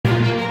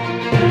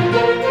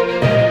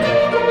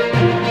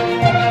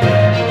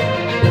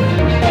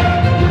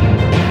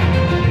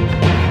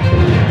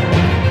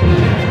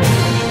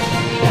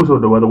kusoo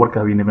dhawaada warka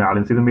habeenimo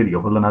caalamsida media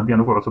fadlan haddii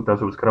aan ugu cusubtahay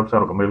subscribe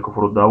saaro gmailka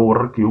furudaawo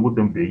wararkii ugu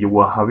dambeeyay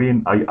waa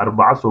habeen ay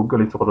arbaco soo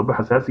galayso qodobo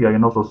xasaasi ah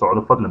inoo soo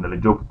socdo fadlan nala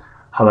joog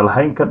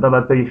hadalhayn ka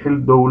dhalatay xil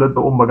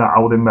dowladda u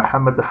magacaawday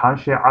maxamed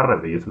xaashi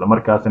carabi isla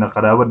markaasina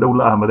qaraabo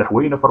dowla ah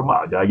madaxweyne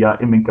farmaajo ayaa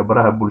iminka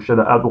baraha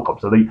bulshada aad u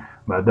qabsaday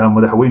maadaama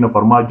madaxweyne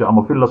farmaajo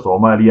ama filla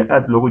Soomaaliya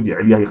aad loogu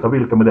jecel yahay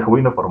qabiilka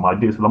madaxweyne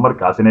farmaajo isla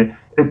markaasina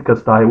cid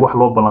kasta ay wax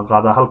loo balan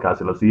qaadaa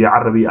halkaas la siiyay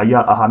carabi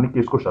ayaa ahaa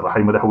ninkii isku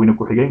sharaxay madaxweyne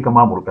ku-xigeenka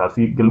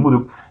maamulkaasi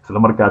galmudug isla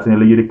markaasina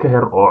la yiri ka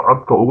heer oo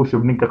codka ugu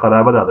shub ninka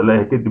qaraabadaada leh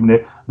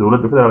kadibna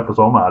dowladda federaalka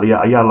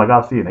Soomaaliya ayaa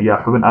laga siinaya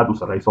xubin aad u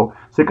sareyso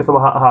si kastaba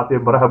ha ahaatee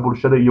baraha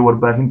bulshada iyo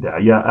warbaahinta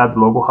ayaa aad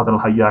loogu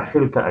hadalhayaa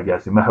xilka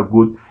agaasimaha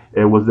guud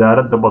ee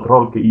wasaaradda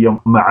batroolka iyo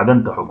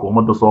macdanta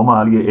xukuumadda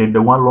Soomaaliya ee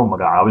dhawaan loo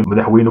magacaabay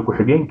madaxweyne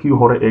ku-xigeenkii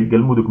hore ee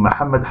galmudug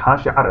maxamed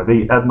xaashi carabi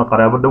aadna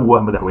qaraabo dhow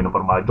ah madaxweyne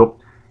farmaajo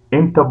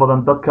inta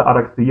badan dadka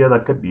aragtiyada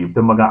ka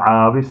dhiibta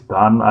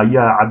magacaabistan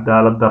ayaa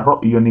cadaalad darro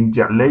iyo nin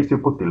jecleysi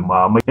ku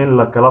tilmaamay in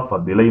la kala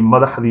fadilay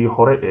madaxdii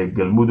hore ee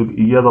galmudug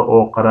iyada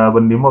oo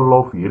qaraabanimo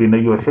loo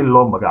fiirinayo xil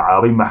loo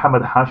magacaabay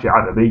maxamed xaashi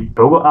carabi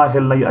xogo aan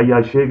helnay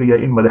ayaa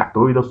sheegaya in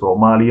madaxtooyada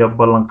Soomaaliya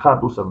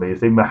ballanqaad u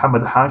sameysay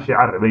maxamed xaashi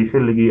carabi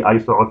xilligii ay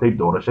socotay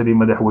doorashadii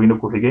madaxweyne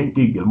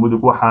ku-xigeenkii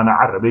galmudug waxaana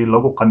carabi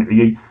lagu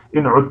qanciyay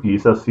in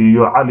codkiisa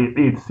siiyo cali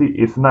ciid si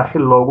isna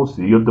xil loogu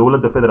siiyo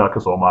dowladda federaalka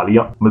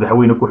Soomaaliya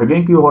madaxweyne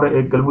ku-xigeenkii hore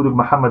ee galmudug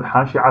maxamed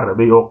xaashi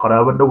carabi oo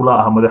qaraabo dowla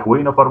ah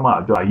madaxweyne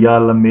farmaajo ayaa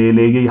la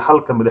meeleeyay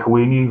halka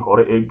madaxweynihii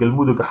hore ee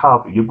galmudug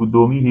xaaf iyo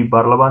gudoomiyihii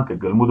baarlamaanka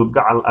galmudug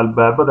gacal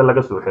albaabada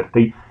laga soo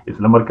xirtay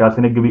isla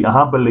markaasina gabi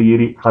ahaanba la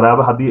yiri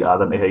qaraabo hadii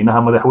aadan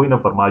ahaynaha madaxweyne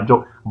farmaajo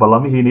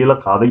ballamihiina la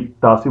qaaday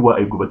taasi waa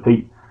ay gubatay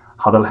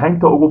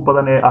hadalhaynta ugu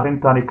badan ee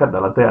arintani ka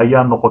dhalatay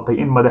ayaa noqotay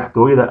in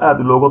madaxtooyada aad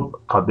looga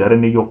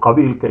qadarinayo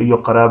qabiilka iyo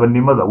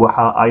qaraabanimada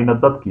waxa ayna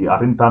dadkii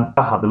arintan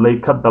ka hadlay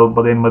ka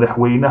dalbadeen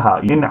madaxweynaha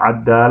in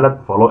cadaalad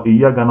falo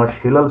iyagana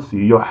xilal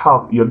siiyo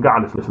xaaf iyo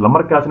gacal isla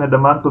markaasina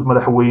dhamaantood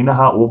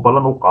madaxweynaha uu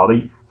ballan u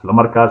qaaday isla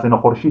markaasina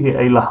qorshihii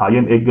ay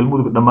lahaayeen ee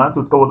galmudug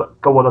dhamaantood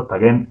ka wada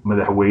tageen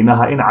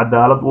madaxweynaha in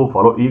cadaalad uu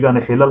falo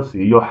iyagana xilal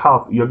siiyo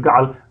xaaf iyo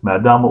gacal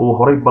maadaama uu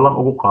horay ballan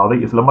ugu qaaday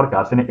isla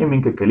markaasina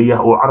iminka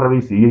kaliya uu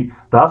carabi siiyay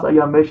taas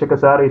ayaa meesha ka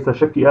saaraysa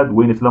shaki aad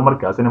weyn isla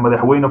markaasina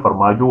madaxweyne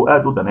farmaajo uu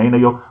aad u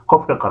danaynayo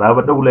qofka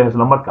qaraabo dhow leh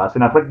isla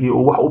markaasina raggii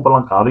uu wax u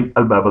ballan qaaday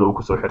albaabada uu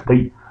kasoo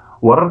xirtay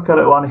warar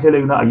kale oo aan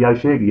helayna ayaa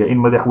sheegaya in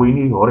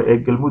madaxweynihii hore ee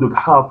galmudug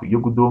xaaf iyo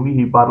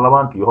gudoomiyihii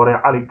baarlamaankii hore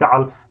cali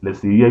gacal la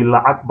siiyay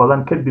lacag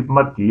badan kadib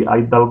markii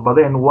ay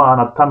dalbadeen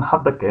waana tan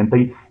hadda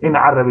keentay in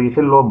carabi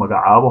xil loo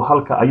magacaabo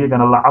halka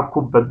ayagana lacag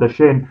ku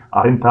badasheen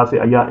arintaasi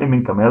ayaa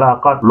iminka meelaha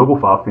qaar lagu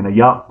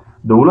faafinaya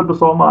dowladda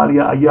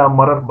Soomaaliya ayaa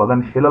marar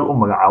badan xilal u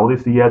magacaawday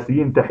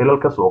siyaasiyiinta xilal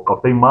ka soo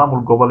qabtay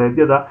maamul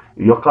goboleedyada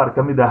iyo qaar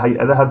kamid ah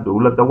hay'adaha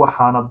dowladda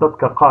waxaana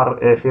dadka qaar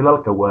ee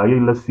xilalka waayay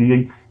la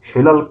siiyay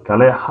xilal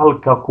kale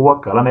halka kuwa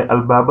kalena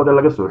albaabada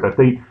laga soo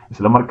xirtay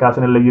isla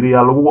markaasna la yiri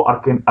lagu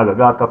arkin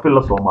agagaarka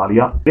filla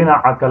Soomaaliya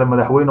dhinaca kale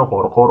madaxweyne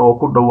qoorqoor oo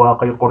ku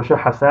dhawaaqay qorshe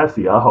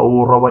xasaasi ah oo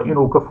uu rabo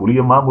inuu ka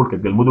fuliyo maamulka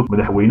galmudug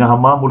madaxweynaha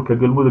maamulka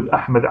galmudug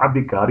axmed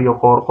cabdi kaariyo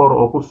qoorqoor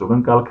oo ku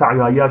sugan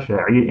kalkacyo ayaa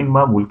shaaciyay in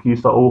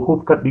maamulkiisa uu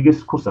hub ka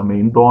dhigis ku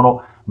sameyn doono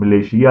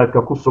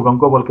maleeshiyaadka ku sugan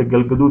gobolka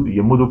galgaduud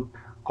iyo mudug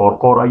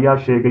qoorqoor ayaa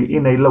sheegay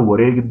inay la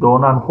wareegi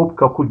doonaan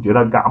hubka ku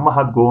jira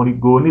gacmaha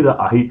goonida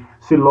ahi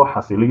si loo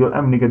xasiliyo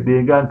amniga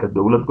deegaanka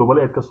dowlad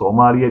goboleedka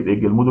Soomaaliyeed ee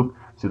galmudug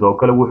sidoo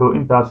kale wuxuu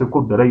intaasi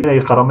ku daray inay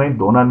qarameyn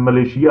doonaan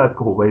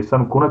maleeshiyaadka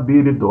hubeysan kuna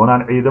biiri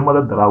doonaan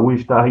ciidamada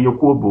daraawiishta ah iyo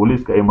kuwa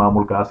booliiska ee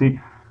maamulkaasi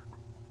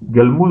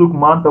galmudug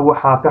maanta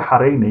waxaa ka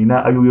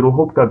xareynayna ayuu yiri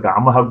hubka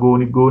gacmaha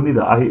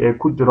goonida ahi ee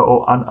ku jira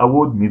oo aan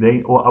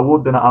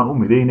awoodana aan u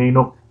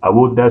mideynayno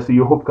awooddaasi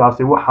iyo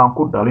hubkaasi waxaan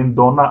ku dhalin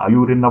doonaa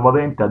ayuu yiri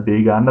nabadeynta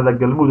deegaanada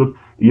galmudug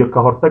iyo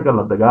ka hortagga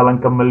la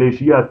dagaalanka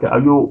maleeshiyaadka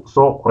ayuu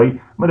soo qoray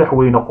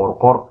madaxweyne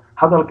qoorqoor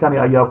hadalkani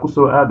ayaa ku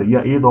soo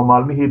aadaya iyadoo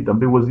maalmihii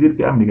dambe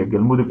wasiirka amniga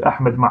galmudug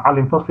axmed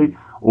macalin fakhi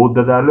uu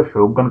dadaalo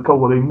xoogan ka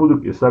waday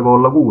mudug isagoo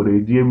lagu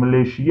wareejiyay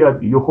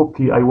maleeshiyaad iyo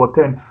hubkii ay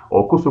wateen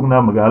oo ku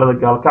sugnaa magaalada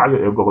gaalkacyo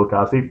ee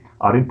gobolkaasi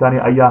arintani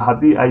ayaa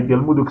haddii ay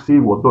galmudug sii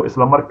wado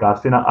isla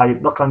markaasina ay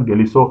dhaqan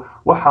geliso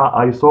waxa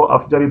ay soo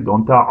afjari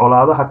doontaa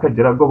colaadaha ka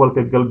jira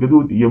gobolka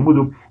galgaduud iyo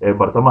mudug ee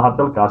bartamaha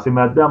dalkaasi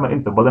maadaama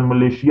inta badan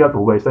maleeshiyaad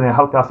hubeysan ee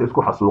halkaasi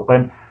isku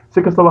xasuuqeen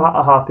si kastaba ha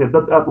ahaatee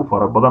dad aad u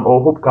fara badan oo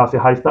hubkaasi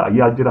haysta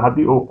ayaa jira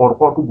haddii uu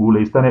qoorqoor ku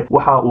guulaystane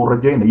waxa uu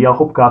rajaynayaa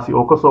hubkaasi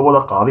oo kasoo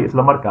wada qaaday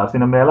isla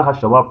markaasina meelaha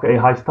shabaabka ay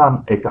haystaan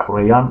ay ka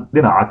xoreeyaan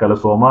dhinaca kale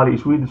Soomaali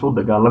Swedish u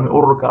dagaalamay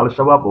ururka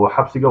al-shabaab oo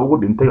xabsiga ugu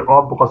dhintay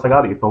caabuqa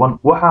 19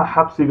 waxaa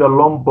xabsiga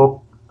Lombok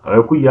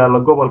ku yaala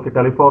gobolka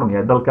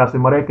California dalkaasi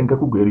Mareykanka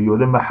ku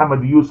geeriyooday Maxamed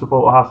Yuusuf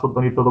oo ahaa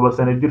 37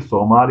 sano jir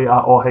Soomaali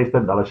ah oo haysta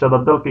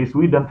dhalashada dalka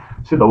Sweden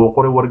sida uu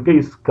qoray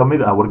wargeys kamid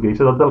ah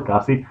wargeysada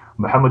dalkaasi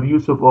Maxamed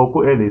Yuusuf oo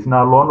ku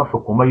eedeysnaa loona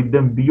xukumay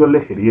dambiyo la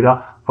xiriira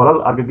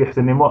falal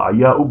argagixisnimo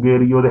ayaa u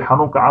geeriyooday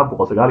xanuunka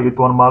caabuqa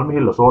 19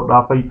 maalmihii la soo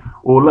dhaafay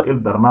oo la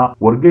ildarnaa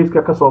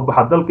wargeyska ka soo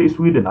baxa dalka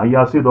Sweden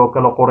ayaa sidoo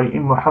kale qoray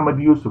in Maxamed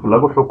Yuusuf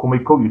lagu xukumay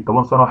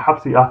 11 sano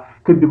xabsi ah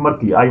kadib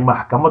markii ay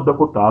maxkamadda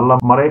ku taala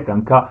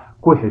Mareykanka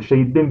ku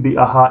heshay dembi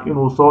ahaa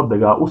inuu soo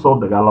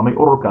dagaalamay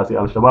ururkaasi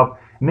al-shabaab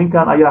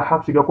ninkan ayaa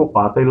xabsiga ku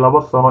qaatay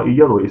 2 sano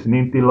iyadoo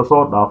isniintii la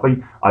soo dhaafay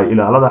ay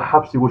ilaalada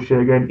xabsigu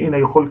sheegeen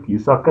inay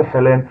qolkiisa ka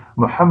heleen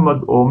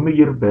Maxamed oo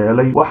miyir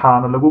beelay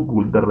waxaana lagu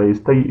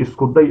guuldareystay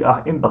isku day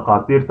ah in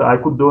dhaqaatiirta ay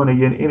ku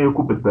doonayeen inay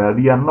ku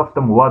badbaadiyaan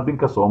nafta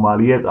muwaadinka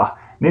Soomaaliyeed ah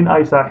nin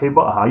ay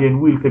saaxiibo ahaayeen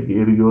wiilka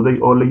geeriyooday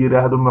oo la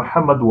yiraahdo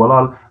Maxamed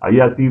Walaal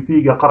ayaa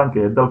TV-ga qaranka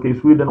ee dalka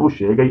Sweden u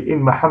sheegay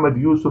in Maxamed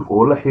Yuusuf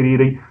oo la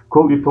xiriiray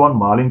 11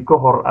 maalin ka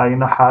hor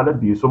ayna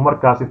xaaladiisu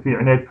markaasi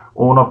fiicneed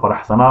uuna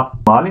faraxsanaa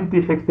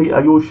maalintii xigtay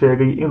ayuu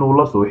sheegay inuu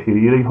la soo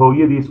xiriiray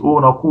hooyadiis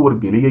uuna ku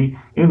wargeliyay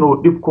inuu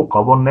dib ku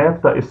qabo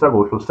neefta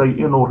isagoo xusay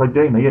inuu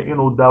rajaynayo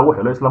inuu daawo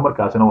helo isla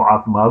markaasina uu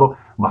caafimaado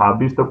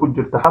maxaabiista ku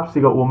jirta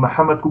xabsiga uu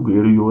Maxamed ku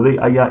geeriyooday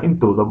ayaa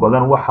intooda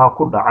badan waxa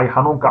ku dhacay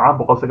xanuunka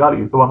caabuqa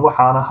 19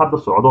 waxaana hadda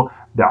socdo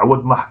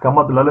dacwad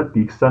maxkamad lala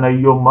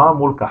tiigsanayo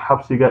maamulka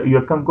xabsiga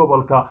iyo kan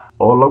gobolka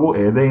oo lagu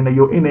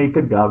eedeynayo inay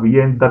ka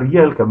gaabiyeen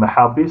daryeelka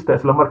maxaabiista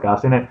isla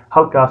markaasina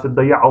halkaas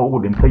dayaco ugu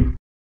dhintay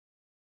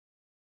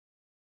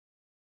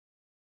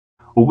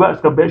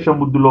ugaaska beesha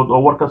mudulood oo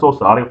war ka soo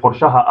saaray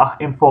qorshaha ah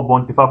in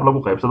 4.5 lagu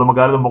qaybsado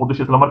magaalada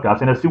Muqdisho isla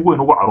markaasina si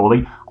weyn ugu carooday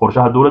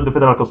qorshaha dawladda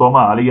federaalka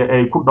Soomaaliya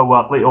ee ku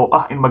dhawaaqday oo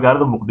ah in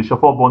magaalada Muqdisho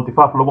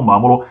 4.5 lagu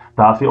maamulo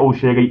taasi oo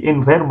sheegay in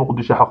reer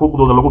Muqdisho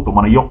xuquuqdooda lagu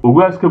tumanayo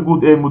ugaaska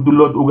guud ee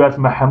mudulood ugaas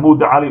Maxamuud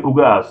Cali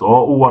ugaas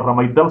oo u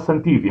waramay dalsan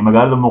TV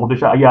magaalada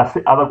Muqdisho ayaa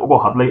si adag uga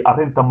hadlay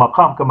arinta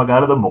maqaamka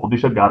magaalada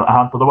Muqdisho gaar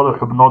ahaan 7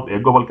 xubnood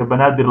ee gobolka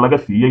Banaadir laga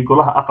siiyay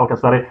golaha aqalka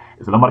sare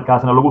isla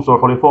markaasina lagu soo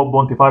xulay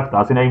 4.5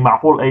 taasina ay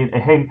macquul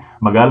ahayn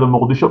magaalada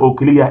Muqdisho oo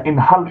kaliya in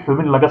hal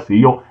xubin laga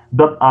siiyo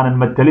dad aanan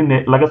matalin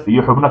laga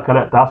siiyo xubno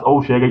kale taas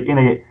oo sheegay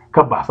inay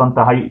ka baxsan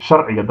tahay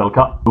sharciga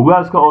dalka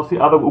ugaaska oo si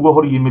adag uga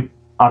hor yimid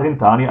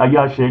arrintaani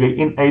ayaa sheegay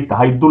in ay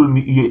tahay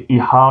dulmi iyo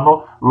ihaano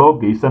loo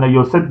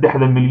geysanayo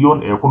 3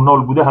 milyan ee ku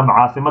nool gudaha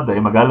caasimadda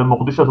ee magaalada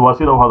Muqdisho waa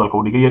sida uu hadalka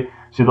u dhigay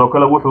sidoo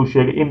kale wuxuu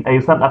sheegay in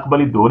aysan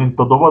aqbali doonin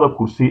 7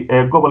 kursi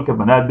ee gobolka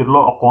Banaadir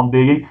loo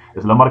aqoondeeyay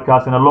isla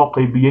markaasina loo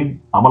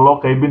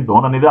qaybin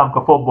doono nidaamka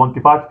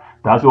 4.5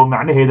 taasi oo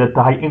macnaheedu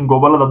tahay in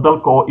gobolada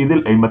dalka oo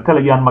idil ay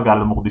matalayaan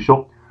magaalada Muqdisho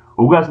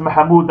ugaas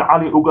Maxamuud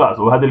Cali ugaas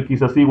oo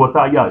hadalkiisa sii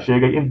wata ayaa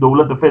sheegay in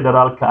dawladda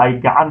federaalka ay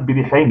gacan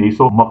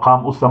bidixaynayso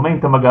maqaam u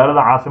sameynta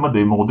magaalada caasimadda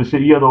ee Muqdisho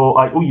iyadoo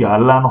ay u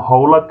yaalaan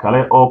howlo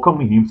kale oo ka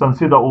muhiimsan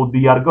sida uu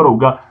diyaar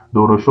garowga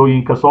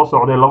doorashooyinka soo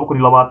socday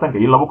 2020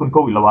 iyo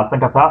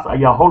 2021 taas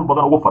ayaa howl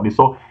badan ugu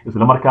fadhiso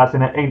isla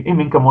markaasina ay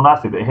iminka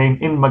munaasib ahayn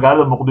in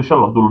magaalada Muqdisho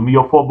la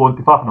dulmiyo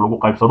 4.5 lagu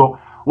qaybsado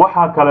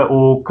waxa kale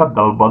uu ka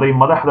dalbaday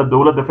madaxda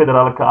dawladda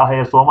federaalka ah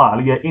ee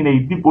Soomaaliya inay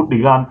dib u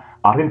dhigaan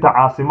arrinta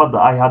caasimadda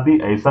ay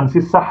hadii aysan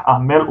si sax ah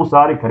meel u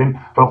saari karin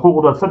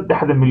xuquuqda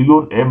 3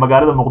 milyan ee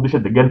magaalada Muqdisho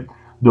degan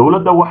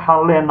dawladda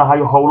waxaan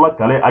leenahay howlo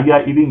kale ayaa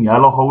idin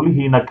yaalo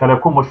howlihiina kale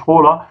ku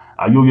mashquula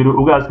ayuu yiri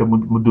ugaaska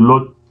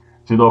mudulood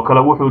sidoo kale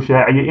wuxuu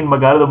shaaciyay in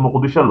magaalada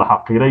Muqdisho la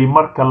xaqiiray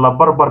marka la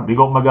barbar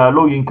dhigo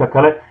magaalooyinka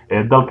kale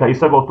ee dalka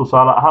isagoo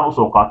tusaale ahaan u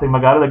soo qaatay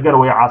magaalada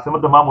Garowe ee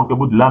caasimadda maamulka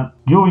Puntland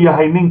yuu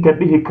yahay ninka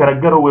dhihi kara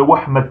Garowe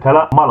wax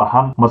matala ma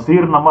lahan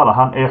masiirna ma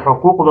lahan ee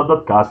xuquuqda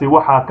dadkaasi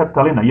waxa ka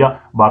talinaya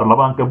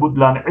baarlamaanka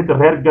Puntland cid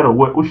reer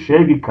Garowe u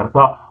sheegi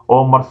karta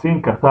oo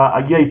marsiin karta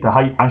ayay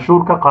tahay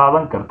canshuur ka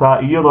qaadan karta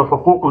iyadoo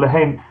xuquuq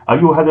lahayn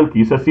ayuu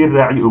hadalkiisa si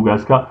raaci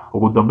ugaaska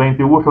ugu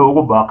dambeyntii wuxuu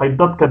ugu baaqay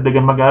dadka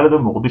degan magaalada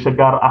Muqdisho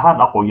gaar ahaan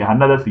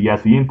aqoon-yahanada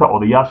siyaasiyiinta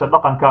odayaasha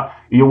dhaqanka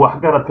iyo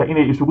waxgaradka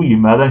inay isugu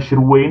yimaadaan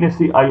shirweyne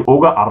si ay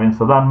uga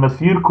arrinsadaan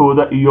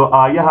masiirkooda iyo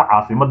aayaha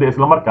caasimadda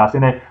isla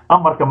markaasina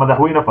amarka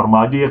madaxweyne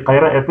Farmaajo ee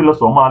Khayra ee fila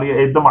Soomaaliya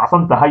ee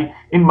damacsan tahay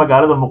in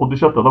magaalada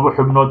Muqdisho 7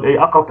 xubnood ay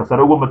aqalka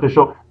sare ugu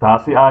matasho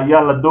taasi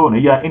ayaa la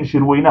doonayaa in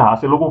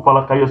shirweynahaasi lagu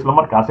falaqeeyo isla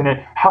markaasina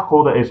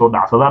xaqooda ay soo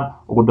dhacsadaan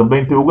ugu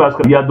dambeyntii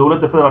ugaaska ayaa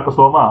dawladda federaalka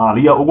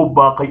Soomaaliya ugu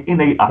baaqay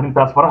inay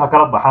arrintaas faraha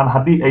kala baxaan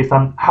hadii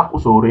aysan xaq u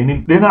soo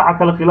reeynin dhinaca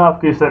kale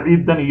khilaafkii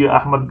Saciidan iyo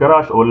Axmed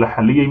Garaash oo la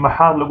xaliyay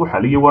maxaa lagu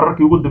xaliyay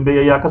wararkii ugu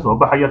dambeeyay ayaa ka soo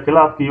baxaya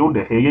khilaafkii u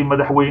dhaxeeyay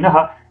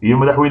madaxweynaha iyo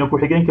madaxweyne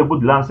ku-xigeenka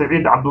Puntland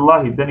Saciid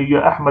Cabdullaahi Dan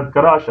iyo Axmed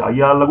Garaash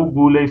ayaa lagu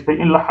guuleystay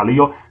in la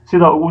xaliyo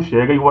sida uu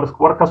sheegay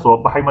war ka soo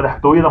baxay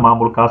madaxtooyada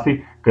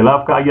maamulkaasi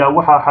khilaafka ayaa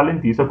waxa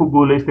xalintiisa ku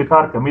guuleystay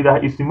qaar kamid ah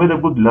ismada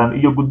Puntland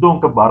iyo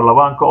guddoonka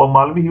baarlamaanka oo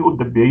maalmihii u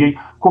dambeeyay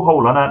ku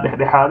howlana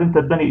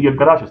dhexdhexaadinta Dan iyo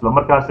Garaash isla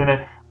markaasina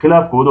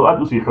khilaafkooda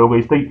aad u sii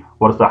xoogaystay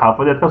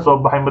war-saxaafadeed ka soo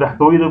baxay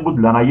madaxtooyada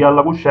Puntland ayaa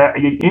lagu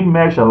shaaciyay in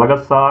meesha laga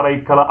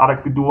saaray kala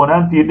aragti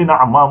duwanaantii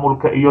dhinaca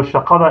maamulka iyo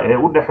shaqada ee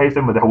u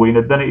dhaxaysay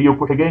madaxweyne Dani iyo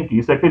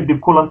ku-xigeenkiisa kadib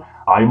kulan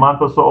ay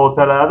maanta oo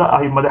talaado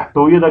ah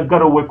madaxtooyada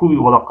Garowe ku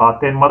wada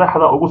qaateen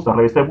madaxda ugu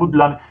sarreeyay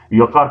Puntland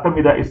iyo qaar ka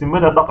mid ah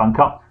ismada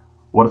dhaqanka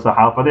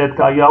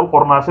war-saxaafadeedka ayaa u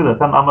qornaa sida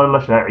tan ama la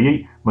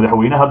shaaciyay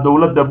madaxweynaha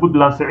dowladda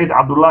Puntland Siciid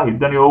Cabdullaahi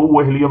Dani oo u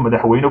weheliyo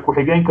madaxweyne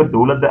ku-xigeenka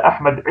dowladda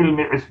Axmed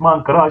Cilmi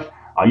Cismaan Karaash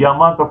ayaa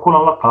maanta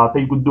kulan la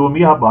qaatay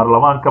gudoomiyaha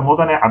baarlamaanka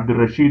mudane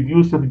Cabdirashiid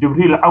Yuusuf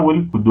Jibriil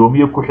Cawil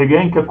gudoomiye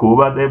ku-xigeenka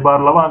koowaad ee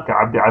baarlamaanka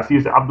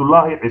Cabdicasiis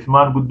Cabdullaahi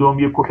Cismaan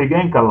gudoomiye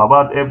ku-xigeenka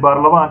labaad ee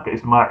baarlamaanka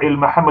Ismaaciil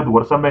Maxamed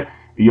Warsame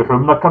iyo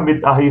xubno ka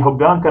mid ah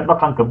hoggaanka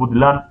dhaqanka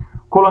Puntland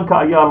kulanka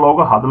ayaa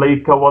looga hadlay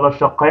ka wada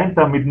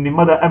shaqaynta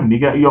midnimada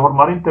amniga iyo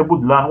horumarinta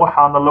Puntland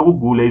waxaana lagu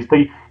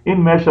guuleystay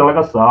in meesha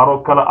laga saaro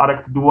kala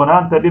aragti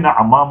duwanaanta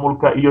dhinaca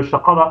maamulka iyo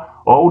shaqada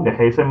oo u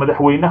dhaxaysay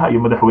madaxweynaha iyo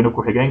madaxweyne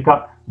ku-xigeenka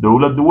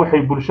dowladdu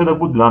waxay bulshada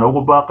Puntland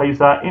ugu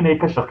baaqaysaa inay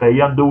ka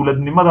shaqeeyaan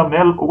dowladnimada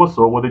meel uga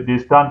soo wada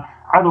jeestaan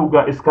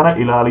cadowga iskana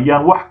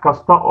ilaaliyaan wax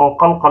kasta oo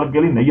qalqal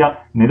gelinaya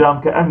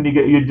nidaamka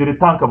amniga iyo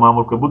jiritaanka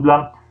maamulka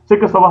Puntland si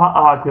kastaba ha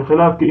ahaatee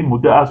khilaafkii in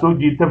muddo ah soo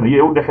jiitamaya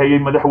ee u dhaxeeyay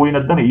madaxweyne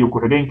Dani iyo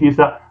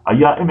ku-xigeenkiisa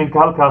ayaa iminka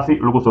halkaasi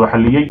lagu soo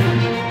xalliyay